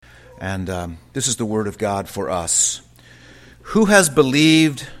And this is the word of God for us. Who has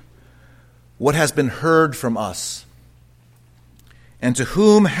believed what has been heard from us? And to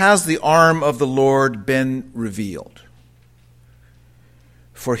whom has the arm of the Lord been revealed?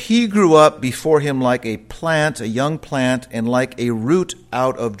 For he grew up before him like a plant, a young plant, and like a root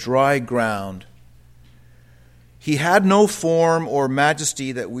out of dry ground. He had no form or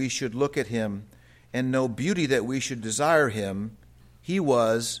majesty that we should look at him, and no beauty that we should desire him. He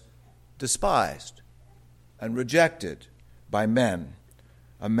was despised and rejected by men,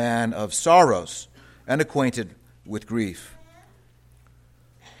 a man of sorrows and acquainted with grief.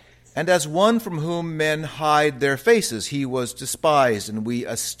 And as one from whom men hide their faces, he was despised, and we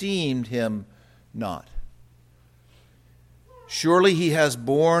esteemed him not. Surely he has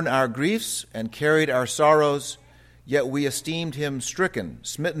borne our griefs and carried our sorrows, yet we esteemed him stricken,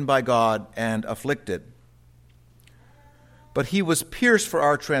 smitten by God, and afflicted. But he was pierced for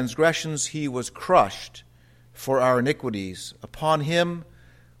our transgressions, he was crushed for our iniquities. Upon him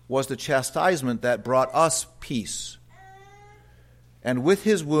was the chastisement that brought us peace. And with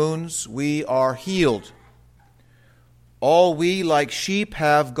his wounds we are healed. All we like sheep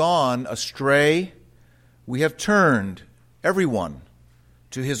have gone astray. We have turned, everyone,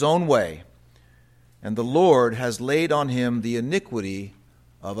 to his own way. And the Lord has laid on him the iniquity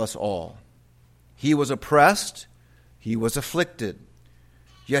of us all. He was oppressed, he was afflicted,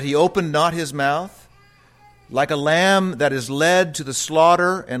 yet he opened not his mouth. Like a lamb that is led to the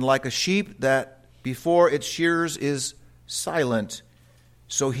slaughter, and like a sheep that before its shearers is silent,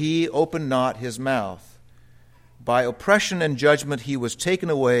 so he opened not his mouth. By oppression and judgment he was taken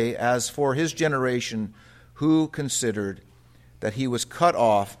away. As for his generation, who considered that he was cut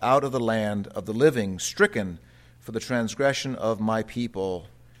off out of the land of the living, stricken for the transgression of my people.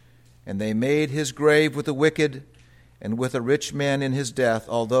 And they made his grave with the wicked, and with a rich man in his death,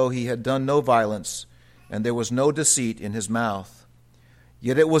 although he had done no violence, and there was no deceit in his mouth.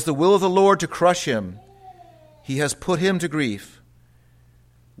 Yet it was the will of the Lord to crush him. He has put him to grief.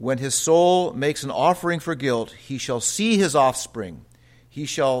 When his soul makes an offering for guilt, he shall see his offspring. He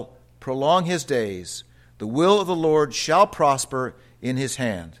shall prolong his days. The will of the Lord shall prosper in his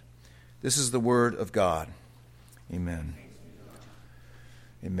hand. This is the word of God. Amen.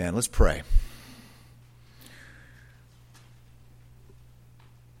 Amen. Let's pray.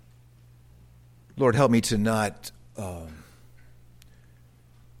 Lord, help me to not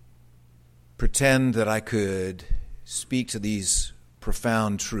pretend that I could speak to these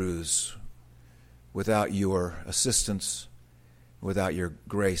profound truths without your assistance, without your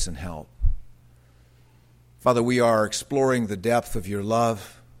grace and help. Father, we are exploring the depth of your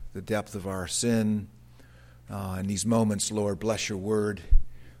love, the depth of our sin. In these moments, Lord, bless your word.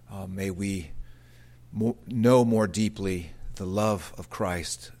 May we know more deeply the love of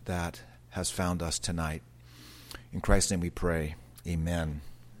Christ that has found us tonight. In Christ's name we pray. Amen.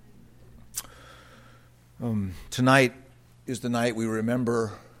 Tonight is the night we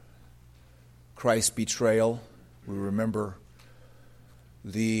remember Christ's betrayal. We remember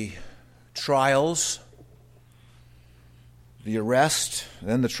the trials, the arrest,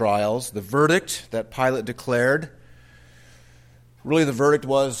 then the trials, the verdict that Pilate declared. Really, the verdict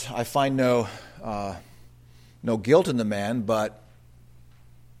was, I find no guilt in the man, but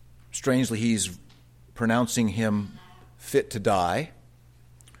strangely, he's pronouncing him fit to die.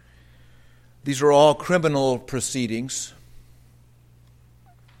 These are all criminal proceedings.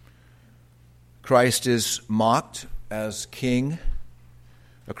 Christ is mocked as king.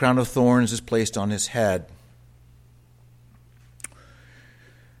 A crown of thorns is placed on his head.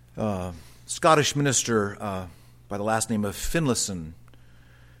 Scottish minister by the last name of Finlayson,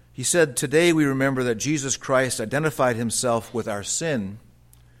 he said, "Today we remember that Jesus Christ identified himself with our sin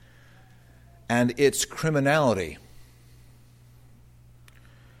and its criminality.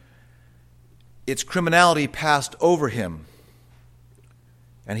 Its criminality passed over him,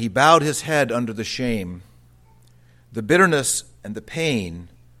 and he bowed his head under the shame, the bitterness and the pain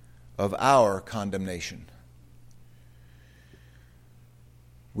of our condemnation."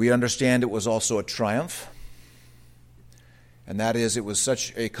 We understand it was also a triumph, and that is, it was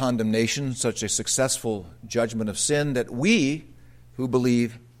such a condemnation, such a successful judgment of sin that we who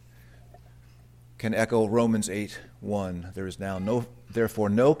believe can echo Romans 8:1. There is now therefore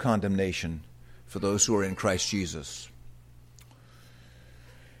no condemnation for those who are in Christ Jesus.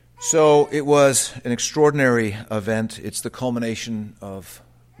 So it was an extraordinary event. It's the culmination of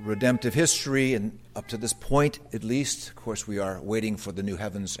redemptive history, and up to this point, at least, of course, we are waiting for the new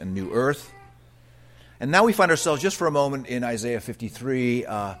heavens and new earth. And now we find ourselves just for a moment in Isaiah 53,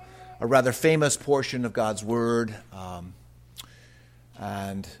 a rather famous portion of God's Word.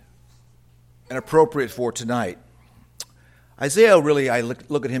 And and appropriate for tonight. Isaiah, really, I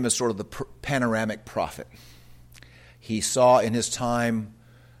look at him as sort of the panoramic prophet. He saw in his time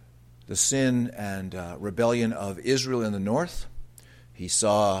the sin and rebellion of Israel in the north. He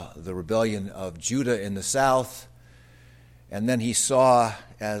saw the rebellion of Judah in the south. And then he saw,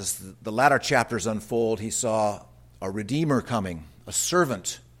 as the latter chapters unfold, he saw a Redeemer coming, a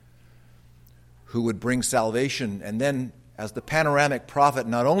servant who would bring salvation. And then, as the panoramic prophet,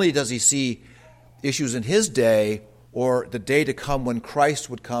 not only does he see issues in his day or the day to come when Christ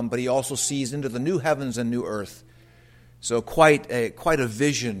would come, but he also sees into the new heavens and new earth. So quite a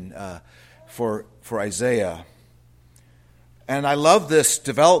vision for Isaiah. And I love this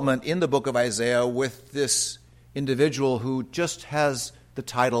development in the book of Isaiah with this individual who just has the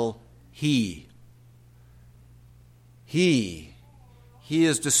title He. He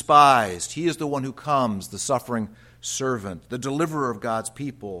is despised. He is the one who comes, the suffering servant, the deliverer of God's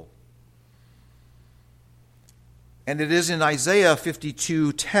people. And it is in Isaiah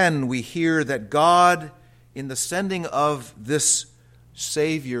 52:10 we hear that God, in the sending of this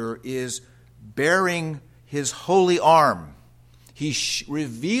Savior, is bearing his holy arm. He's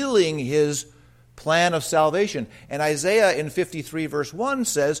revealing his plan of salvation. And Isaiah in 53 verse 1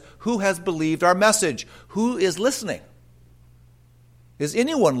 says, "Who has believed our message?" Who is listening? Is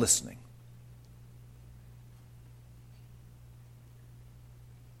anyone listening?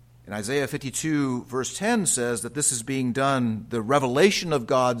 And Isaiah 52 verse 10 says that this is being done, the revelation of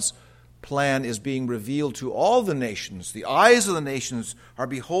God's plan is being revealed to all the nations. The eyes of the nations are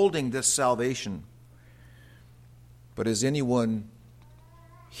beholding this salvation. But is anyone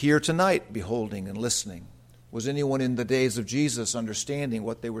here tonight beholding and listening? Was anyone in the days of Jesus understanding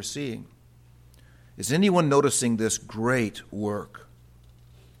what they were seeing? Is anyone noticing this great work?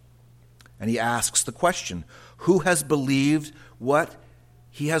 And he asks the question, who has believed what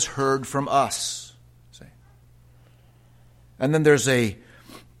he has heard from us? And then there's a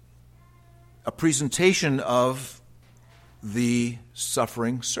presentation of the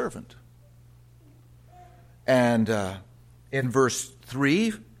suffering servant. And in verse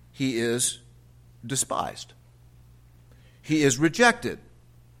 3, he is despised. He is rejected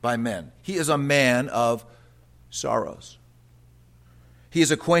by men. He is a man of sorrows. He is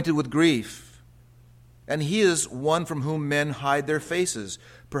acquainted with grief, and he is one from whom men hide their faces.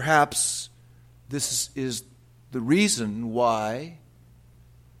 Perhaps this is the reason why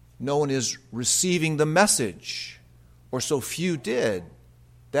no one is receiving the message, or so few did.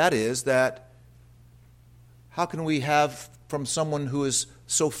 That is, that how can we have from someone who is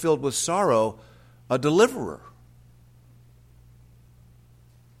so filled with sorrow a deliverer?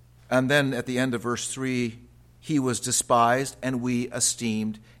 And then at the end of verse 3, he was despised and we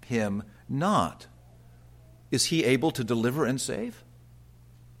esteemed him not. Is he able to deliver and save?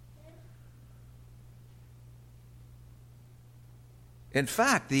 In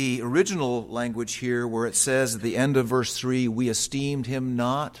fact, the original language here where it says at the end of verse 3, we esteemed him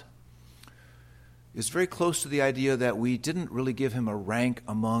not, is very close to the idea that we didn't really give him a rank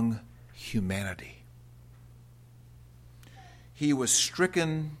among humanity. He was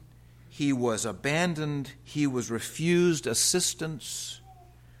stricken, he was abandoned, he was refused assistance,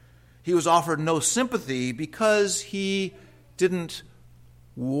 he was offered no sympathy because he didn't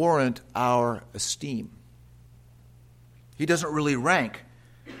warrant our esteem. He doesn't really rank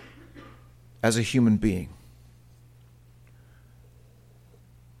as a human being.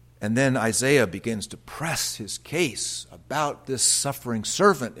 And then Isaiah begins to press his case about this suffering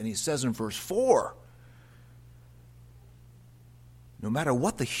servant. And he says in verse 4, no matter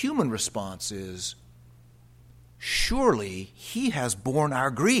what the human response is, surely he has borne our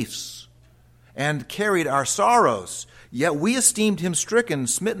griefs and carried our sorrows. Yet we esteemed him stricken,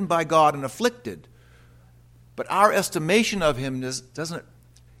 smitten by God, and afflicted. But our estimation of him isn't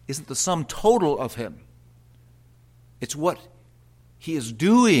the sum total of him. It's what he is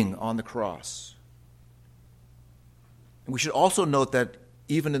doing on the cross. And we should also note that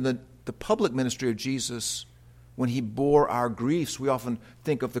even in the public ministry of Jesus, when he bore our griefs, we often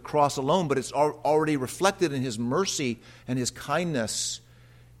think of the cross alone, but it's already reflected in his mercy and his kindness,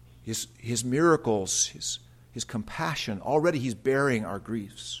 his miracles, his compassion. Already he's bearing our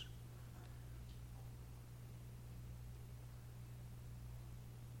griefs.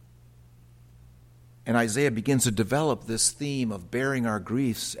 And Isaiah begins to develop this theme of bearing our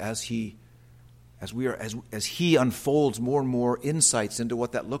griefs as he unfolds more and more insights into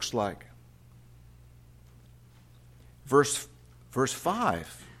what that looks like. Verse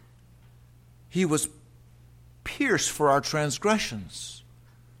 5, he was pierced for our transgressions.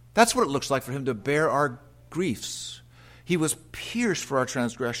 That's what it looks like for him to bear our griefs. He was pierced for our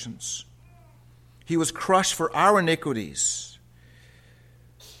transgressions. He was crushed for our iniquities.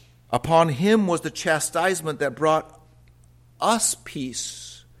 Upon him was the chastisement that brought us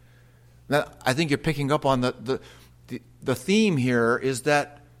peace. Now, I think you're picking up on the theme here is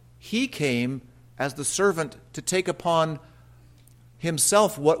that he came as the servant to take upon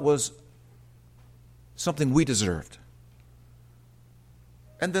himself what was something we deserved.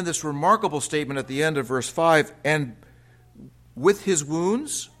 And then this remarkable statement at the end of verse 5, and with his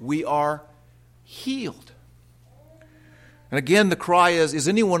wounds we are healed. And again, the cry is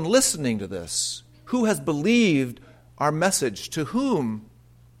anyone listening to this? Who has believed our message? To whom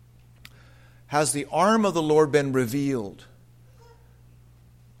has the arm of the Lord been revealed?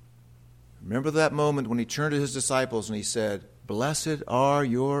 Remember that moment when he turned to his disciples and he said, "Blessed are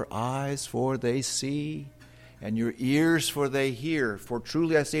your eyes, for they see, and your ears, for they hear. For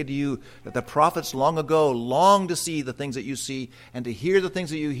truly I say to you that the prophets long ago longed to see the things that you see and to hear the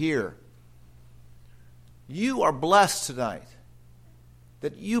things that you hear." You are blessed tonight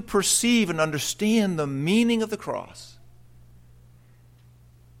that you perceive and understand the meaning of the cross.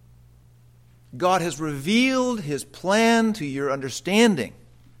 God has revealed his plan to your understanding.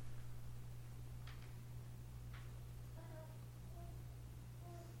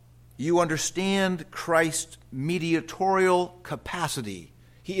 You understand Christ's mediatorial capacity.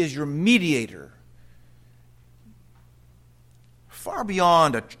 He is your mediator. Far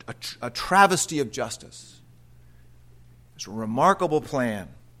beyond a travesty of justice. It's a remarkable plan.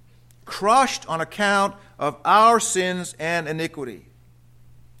 Crushed on account of our sins and iniquity.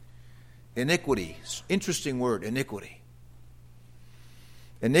 Iniquity. Interesting word, iniquity.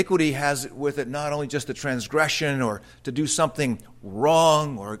 Iniquity has with it not only just the transgression or to do something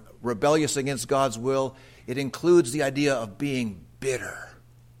wrong or rebellious against God's will, it includes the idea of being bitter.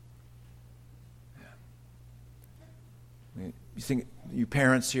 You think, you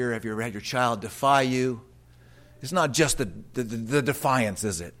parents here, have you ever had your child defy you? It's not just the defiance,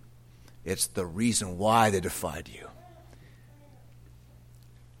 is it? It's the reason why they defied you.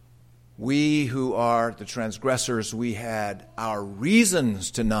 We who are the transgressors, we had our reasons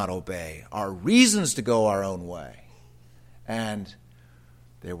to not obey, our reasons to go our own way. And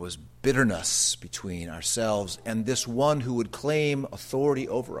there was bitterness between ourselves and this one who would claim authority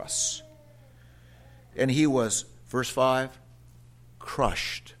over us. And he was, verse 5,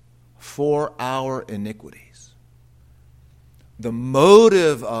 crushed for our iniquities. The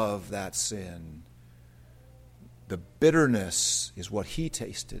motive of that sin, the bitterness, is what he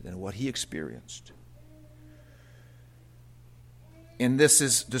tasted and what he experienced. And this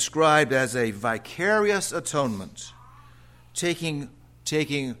is described as a vicarious atonement, taking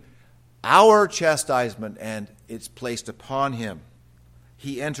our chastisement and it's placed upon him.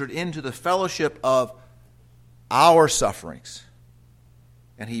 He entered into the fellowship of our sufferings,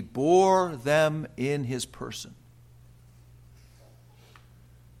 and he bore them in his person.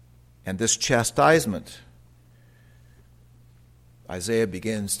 And this chastisement, Isaiah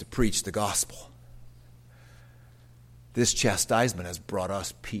begins to preach the gospel. This chastisement has brought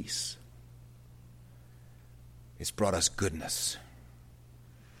us peace. It's brought us goodness.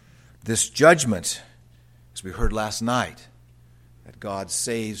 This judgment, as we heard last night, that God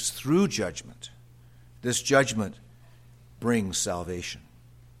saves through judgment, this judgment brings salvation.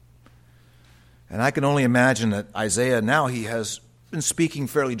 And I can only imagine that Isaiah now, he has been speaking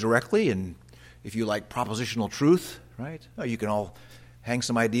fairly directly, and if you like propositional truth, right? You can all hang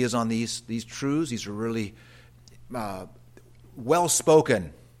some ideas on these truths. These are really well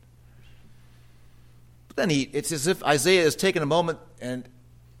spoken. But then it's as if Isaiah has taken a moment and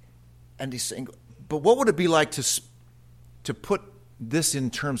he's saying, but what would it be like to put this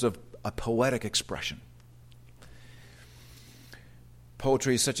in terms of a poetic expression?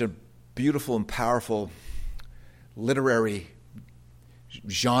 Poetry is such a beautiful and powerful literary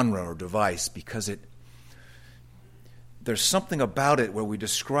genre or device because there's something about it where we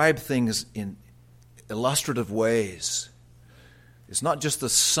describe things in illustrative ways. It's not just the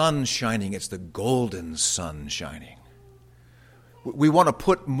sun shining, it's the golden sun shining. We want to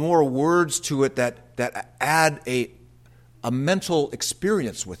put more words to it that add a mental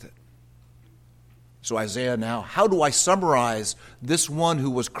experience with it. So Isaiah now, how do I summarize this one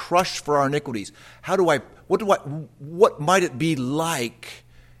who was crushed for our iniquities? What might it be like?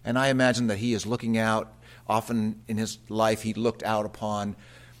 And I imagine that he is looking out. Often in his life, he looked out upon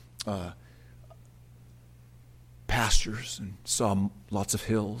pastures and saw lots of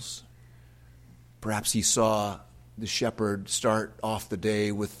hills. Perhaps he saw the shepherd start off the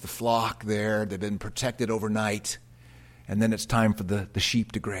day with the flock there. They've been protected overnight. And then it's time for the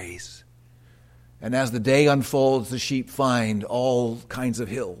sheep to graze. And as the day unfolds, the sheep find all kinds of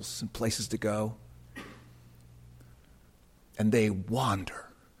hills and places to go. and they wander.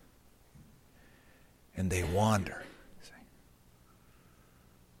 And they wander.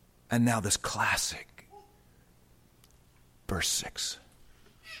 And now this classic, verse 6.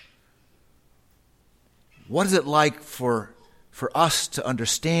 What is it like for us to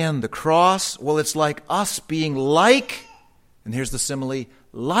understand the cross? Well, it's like us being like, and here's the simile,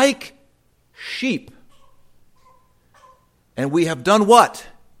 like sheep. And we have done what?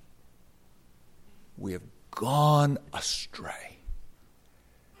 We have gone astray.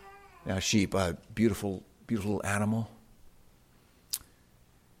 Now, sheep, a beautiful, beautiful animal.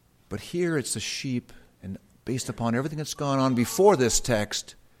 But here it's the sheep, and based upon everything that's gone on before this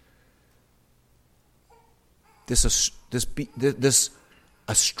text, this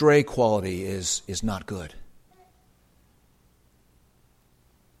astray quality is not good.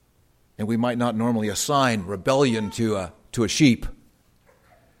 And we might not normally assign rebellion to a sheep,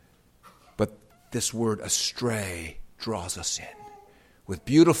 but this word astray draws us in. With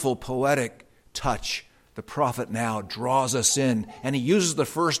beautiful poetic touch, the prophet now draws us in, and he uses the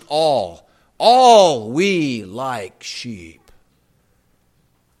first all. All we like sheep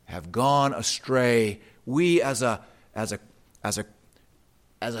have gone astray. We as a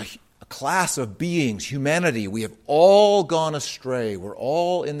class of beings, humanity, we have all gone astray. We're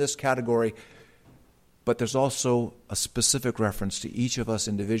all in this category. But there's also a specific reference to each of us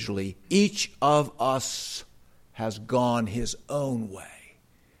individually. Each of us has gone his own way.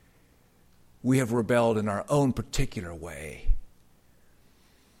 We have rebelled in our own particular way.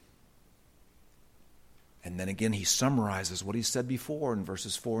 And then again, he summarizes what he said before in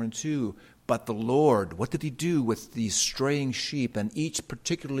verses 4 and 2. But the Lord, what did he do with these straying sheep and each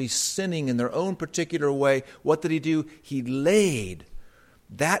particularly sinning in their own particular way? What did he do? He laid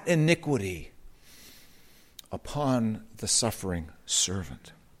that iniquity upon the suffering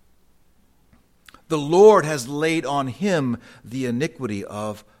servant. The Lord has laid on him the iniquity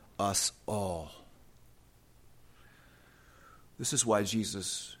of us all. This is why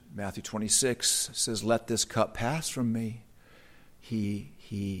Jesus, Matthew 26, says, "Let this cup pass from me."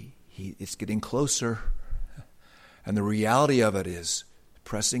 It's getting closer, and the reality of it is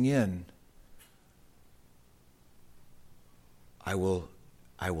pressing in. I will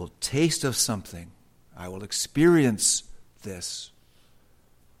taste of something. I will experience this.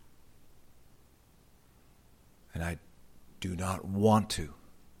 And I do not want to.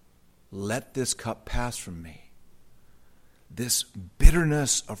 Let this cup pass from me. This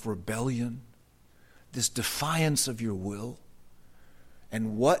bitterness of rebellion, this defiance of your will,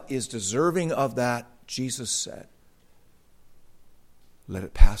 and what is deserving of that, Jesus said, let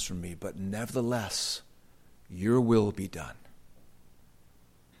it pass from me, but nevertheless, your will be done.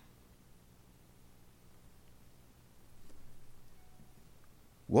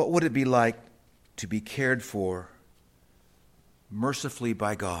 What would it be like to be cared for mercifully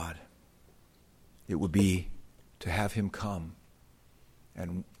by God? It would be to have him come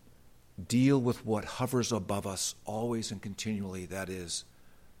and deal with what hovers above us always and continually, that is,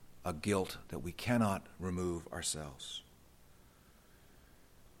 a guilt that we cannot remove ourselves.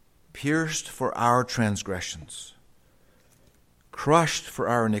 Pierced for our transgressions, crushed for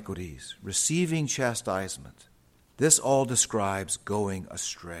our iniquities, receiving chastisement. This all describes going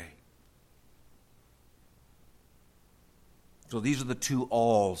astray. So these are the two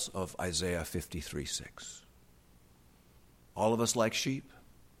alls of Isaiah 53:6. All of us, like sheep,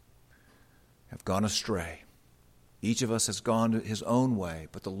 have gone astray. Each of us has gone his own way,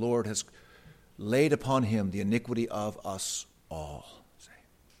 but the Lord has laid upon him the iniquity of us all.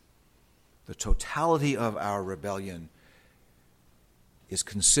 The totality of our rebellion is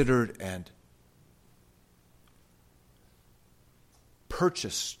considered and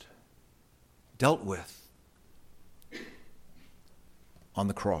purchased, dealt with on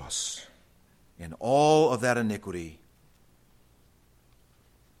the cross. And all of that iniquity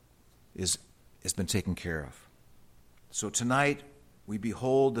has been taken care of. So tonight we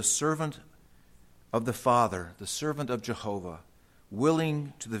behold the servant of the Father, the servant of Jehovah,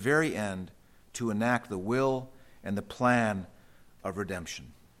 willing to the very end to enact the will and the plan of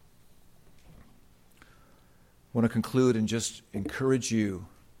redemption. I want to conclude and just encourage you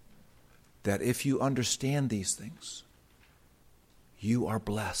that if you understand these things, you are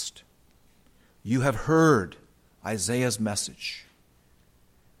blessed. You have heard Isaiah's message.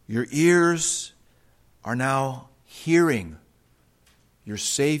 Your ears are now hearing your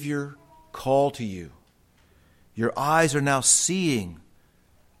Savior call to you. Your eyes are now seeing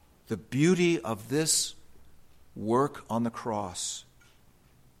the beauty of this work on the cross.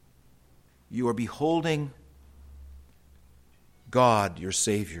 You are beholding God, your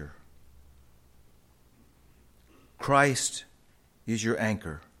Savior. Christ is your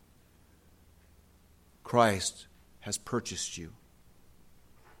anchor. Christ has purchased you.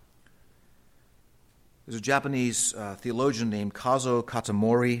 There's a Japanese theologian named Kazuo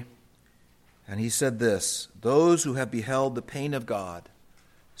Katamori, and he said this: "Those who have beheld the pain of God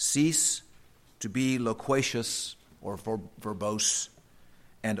cease to be loquacious or verbose,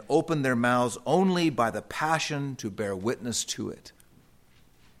 and open their mouths only by the passion to bear witness to it."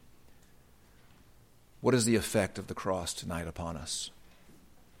 What is the effect of the cross tonight upon us?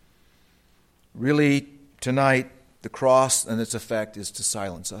 Really, tonight, the cross and its effect is to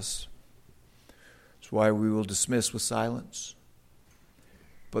silence us. That's why we will dismiss with silence.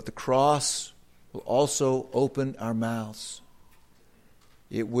 But the cross will also open our mouths.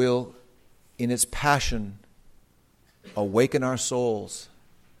 It will, in its passion, awaken our souls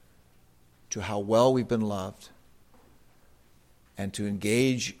to how well we've been loved and to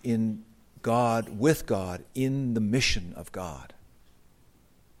engage in God, with God, in the mission of God.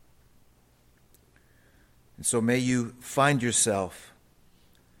 And so may you find yourself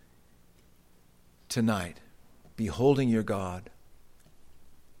tonight beholding your God,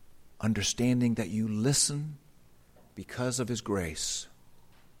 understanding that you listen because of His grace.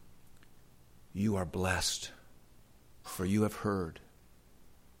 You are blessed, for you have heard.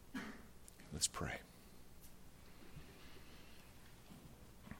 Let's pray.